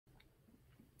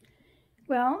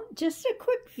Well, just a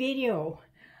quick video.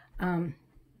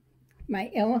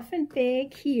 My elephant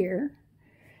bag here.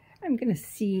 I'm going to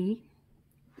see.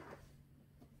 I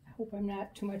hope I'm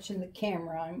not too much in the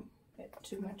camera. I'm got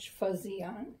too much fuzzy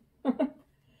on.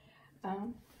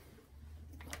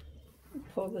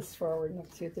 Pull this forward and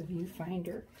look through the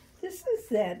viewfinder. This is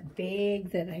that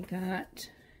bag that I got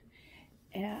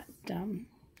at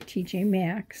TJ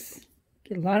Maxx.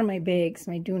 Get a lot of my bags,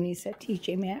 my Dooneys at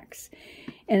TJ Maxx.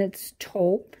 And it's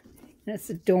taupe. And it's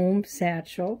a dome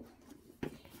satchel.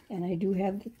 And I do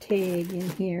have the tag in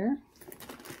here.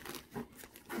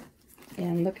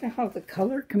 And look at how the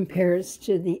color compares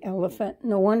to the elephant.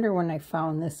 No wonder when I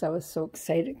found this I was so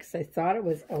excited because I thought it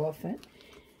was elephant.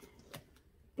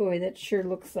 Boy, that sure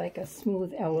looks like a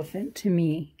smooth elephant to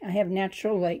me. I have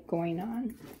natural light going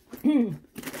on.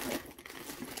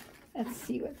 Let's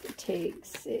see what the tags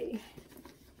say.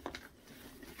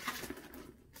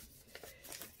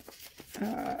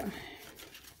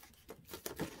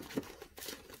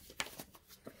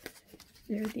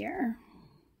 There they are.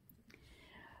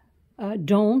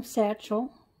 Dome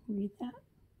satchel. Read that.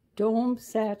 Dome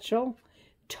satchel.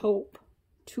 Taupe.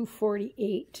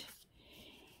 248.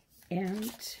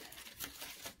 And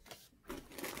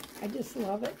I just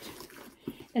love it.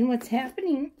 And what's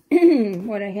happening,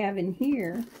 what I have in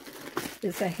here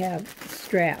is I have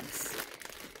straps.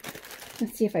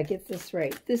 Let's see if I get this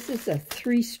right. This is a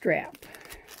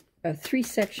a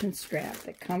 3-section strap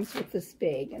that comes with this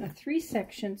bag. And a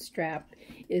 3-section strap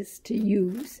is to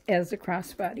use as a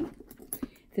crossbody.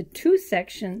 The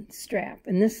 2-section strap,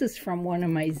 and this is from one of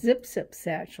my Zip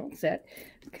satchels that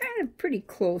kind of pretty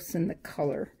close in the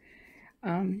color.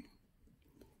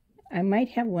 I might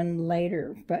have one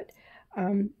lighter, but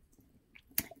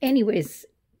anyways,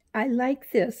 I like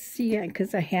this, see,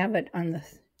 because I have it on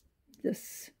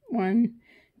this 1,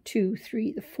 2,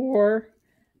 3, the 4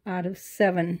 out of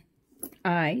 7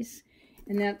 eyes,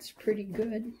 and that's pretty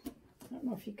good. I don't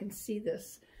know if you can see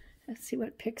this. Let's see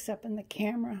what picks up in the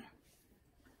camera.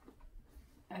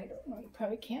 I don't know, you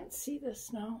probably can't see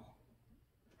this now.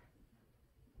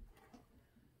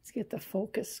 Let's get the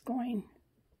focus going.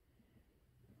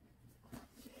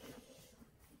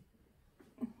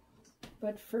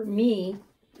 But for me,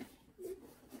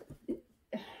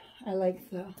 I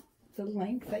like the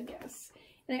length, I guess.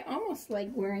 And I almost like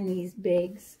wearing these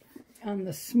bags on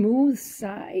the smooth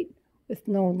side with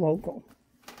no logo.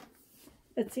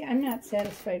 Let's see, I'm not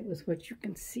satisfied with what you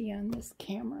can see on this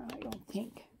camera, I don't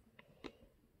think.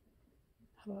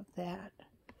 How about that?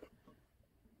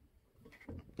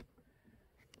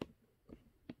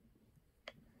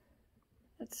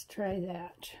 Let's try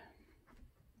that.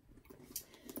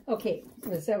 Okay,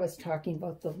 as I was talking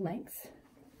about the length.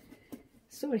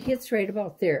 So it hits right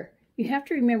about there. You have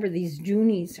to remember these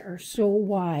Dooneys are so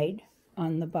wide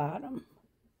on the bottom.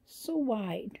 So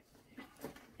wide.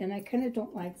 And I kind of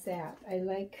don't like that. I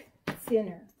like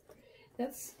thinner.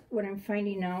 That's what I'm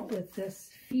finding out with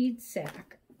this feed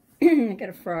sack. I got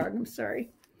a frog, I'm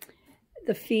sorry.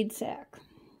 The feed sack.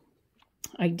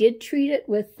 I did treat it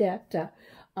with that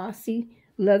Aussie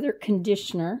leather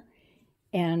conditioner,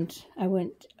 and I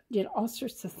did all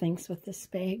sorts of things with this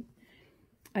bag.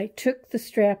 I took the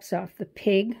straps off the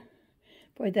pig.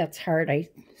 Boy, that's hard. I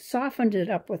softened it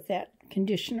up with that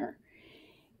conditioner,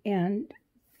 and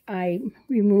I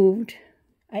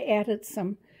added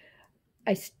some,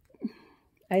 I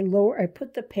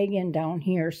put the peg in down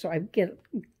here so I get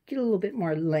a little bit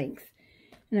more length,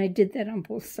 and I did that on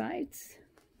both sides,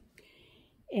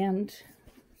 and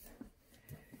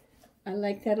I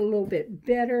like that a little bit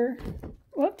better,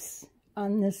 whoops,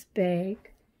 on this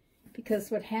bag,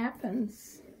 because what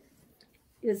happens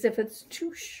is if it's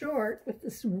too short with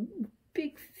this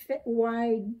big,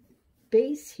 wide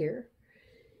base here,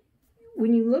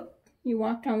 when you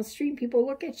walk down the street, people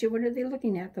look at you. What are they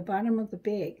looking at? The bottom of the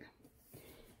bag.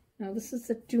 Now, this is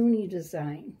a Dooney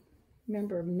design.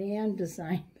 Remember, a man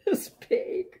designed this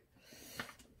bag.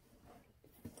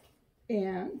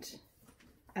 And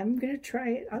I'm going to try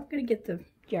it. I'm going to get the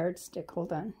yardstick.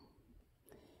 Hold on.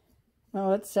 Well,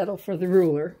 let's settle for the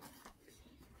ruler.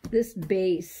 This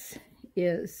base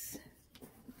is,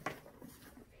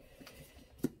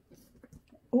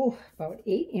 about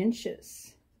 8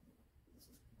 inches.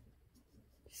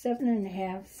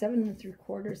 7.5, 7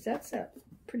 3/4. That's a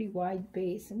pretty wide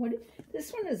base. And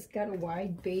this one has got a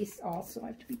wide base also. I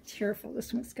have to be careful.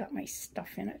 This one's got my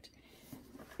stuff in it.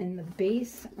 And the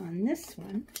base on this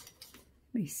one,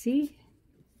 let me see.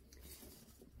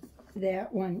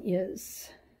 That one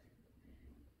is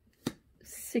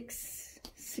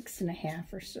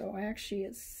 6.5 or so. Actually,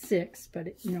 it's 6, but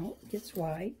it gets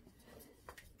wide.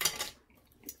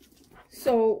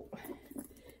 So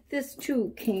This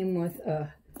too came with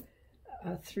a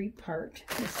three-part,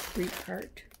 this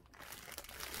three-part.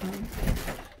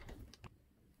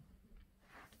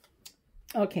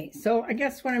 Okay, so I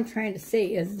guess what I'm trying to say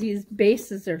is these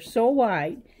bases are so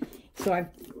wide, so I'm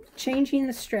changing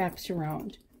the straps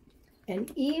around.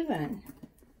 And even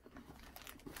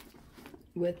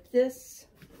with this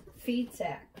feed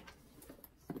sack,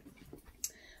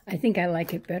 I think I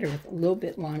like it better with a little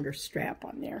bit longer strap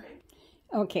on there.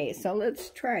 Okay, so let's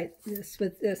try this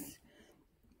with this.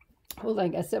 Hold on, I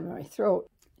got something in my throat.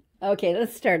 Okay,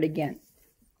 let's start again.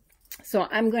 So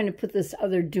I'm going to put this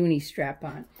other Dooney strap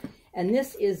on. And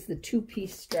this is the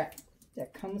two-piece strap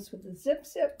that comes with the zip.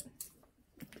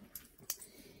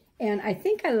 And I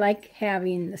think I like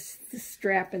having the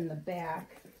strap in the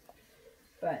back,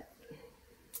 but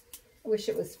I wish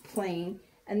it was plain.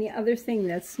 And the other thing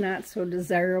that's not so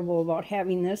desirable about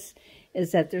having this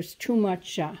is that there's too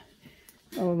much, oh,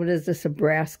 what is this, a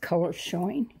brass color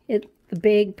showing. The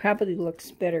bag probably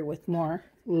looks better with more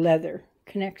leather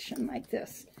connection like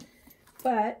this.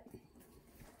 But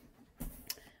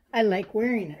I like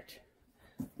wearing it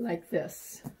like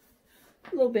this,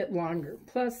 a little bit longer.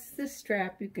 Plus this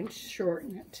strap, you can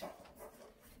shorten it.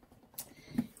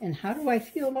 And how do I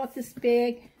feel about this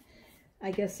bag?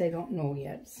 I guess I don't know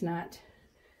yet. It's not,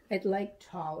 I'd like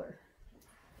taller.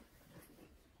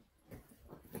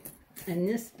 And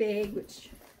this bag, which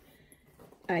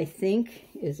I think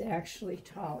is actually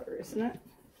taller, isn't it?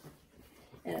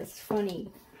 And it's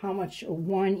funny how much a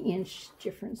 1-inch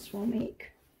difference will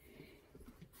make.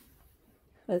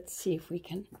 Let's see if we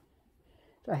can,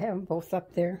 do I have them both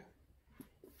up there?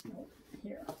 Oh,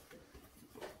 here.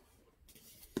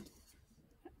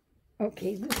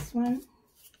 Okay, this one,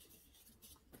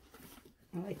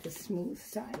 I like the smooth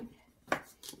side.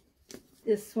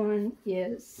 This one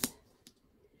is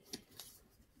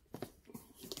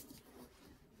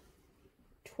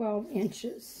 12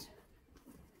 inches.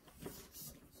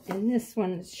 And this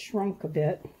one is shrunk a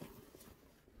bit.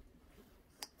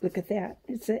 Look at that.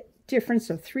 It's a difference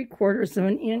of 3/4 of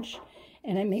an inch,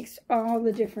 and it makes all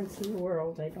the difference in the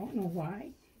world. I don't know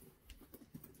why.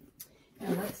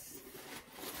 And let's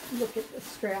look at the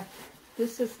strap.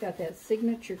 This has got that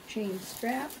signature chain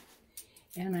strap,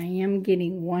 and I am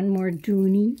getting one more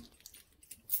Dooney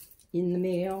in the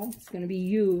mail. It's going to be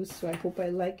used, so I hope I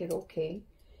like it okay.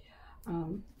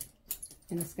 And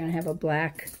it's going to have a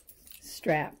black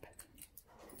strap.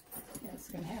 And it's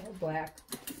going to have a black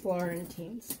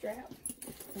Florentine strap.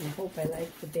 And I hope I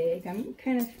like the bag. I'm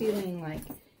kind of feeling like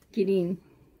getting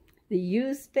the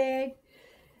used bag.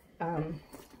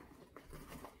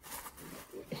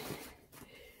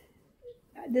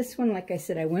 This one, like I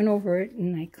said, I went over it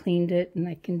and I cleaned it and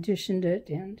I conditioned it,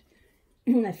 and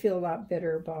I feel a lot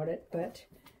better about it. But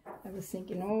I was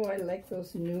thinking, oh, I like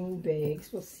those new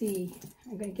bags. We'll see.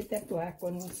 I'm going to get that black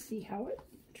one. We'll see how it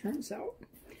turns out.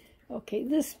 Okay,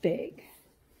 this bag.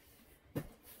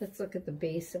 Let's look at the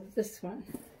base of this one.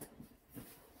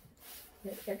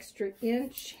 That extra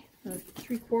inch, or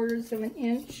 3/4 of an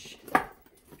inch.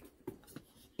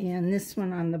 And this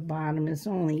one on the bottom is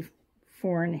only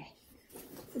 4.5.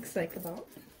 Looks like about,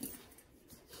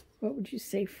 what would you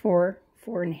say,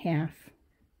 4.5.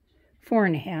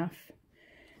 4.5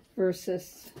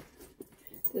 versus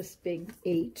this big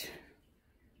 8.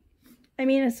 I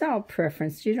mean, it's all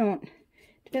preference. You don't,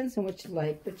 depends on what you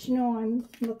like. But you know, I'm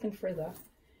looking for the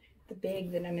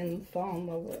bag that I'm in fall in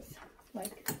love with,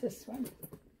 like this one.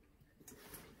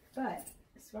 But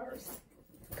as far as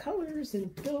colors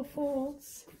and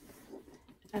billfolds,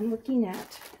 I'm looking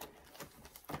at,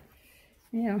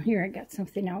 you know, here I got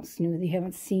something else new they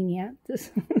haven't seen yet. This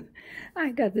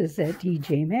I got this at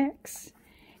TJ Maxx,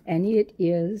 and it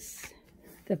is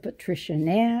the Patricia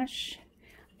Nash,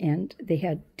 and they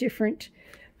had different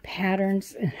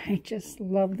patterns, and I just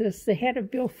love this. They had a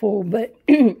billfold, but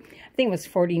I think it was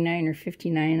 $49 or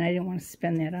 $59. I didn't want to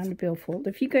spend that on a billfold.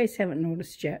 If you guys haven't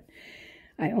noticed yet,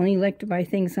 I only like to buy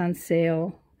things on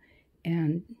sale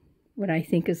and what I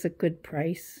think is a good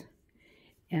price,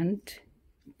 and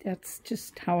that's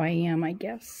just how I am, I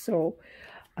guess. So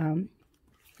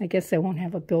I guess I won't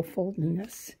have a billfold in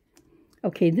this.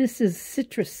 Okay, this is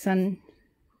Citrus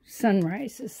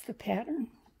Sunrise is the pattern,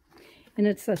 and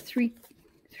it's a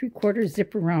 3/4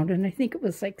 zip around, and I think it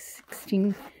was like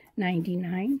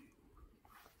 $16.99.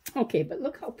 Okay, but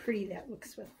look how pretty that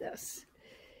looks with this.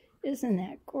 Isn't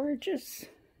that gorgeous?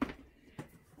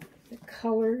 The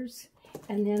colors.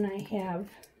 And then I have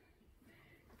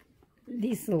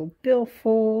these little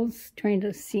billfolds, trying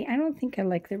to see. I don't think I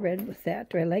like the red with that.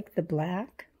 Do I like the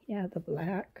black? Yeah, the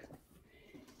black.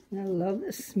 And I love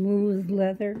the smooth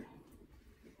leather.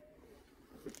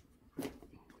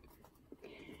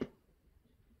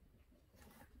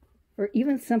 or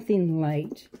even something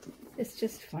light. It's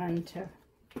just fun to...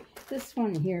 This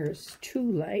one here is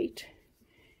too light.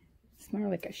 It's more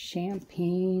like a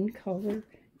champagne color.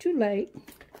 Too light.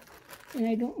 And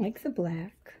I don't like the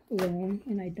black alone,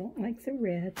 and I don't like the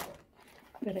red.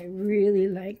 But I really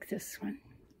like this one.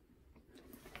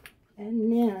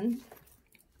 And then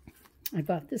I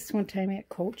bought this one time at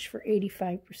Coach for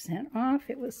 85% off.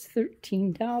 It was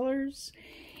 $13.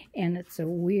 And it's a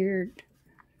weird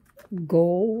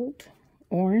gold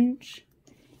orange.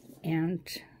 And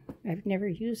I've never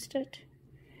used it.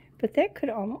 But that could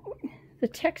almost... The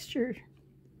texture...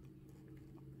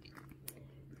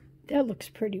 That looks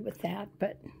pretty with that.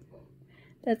 But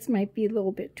that might be a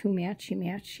little bit too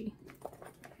matchy-matchy.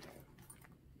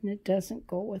 And it doesn't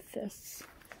go with this.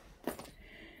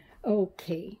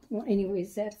 Okay, well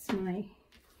anyways, that's my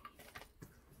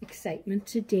excitement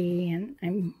today,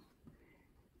 and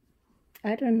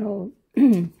I don't know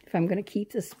if I'm going to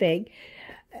keep this bag,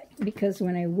 because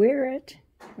when I wear it,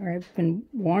 or I've been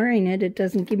wearing it, it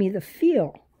doesn't give me the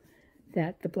feel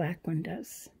that the black one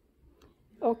does.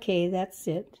 Okay, that's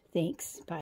it. Thanks. Bye.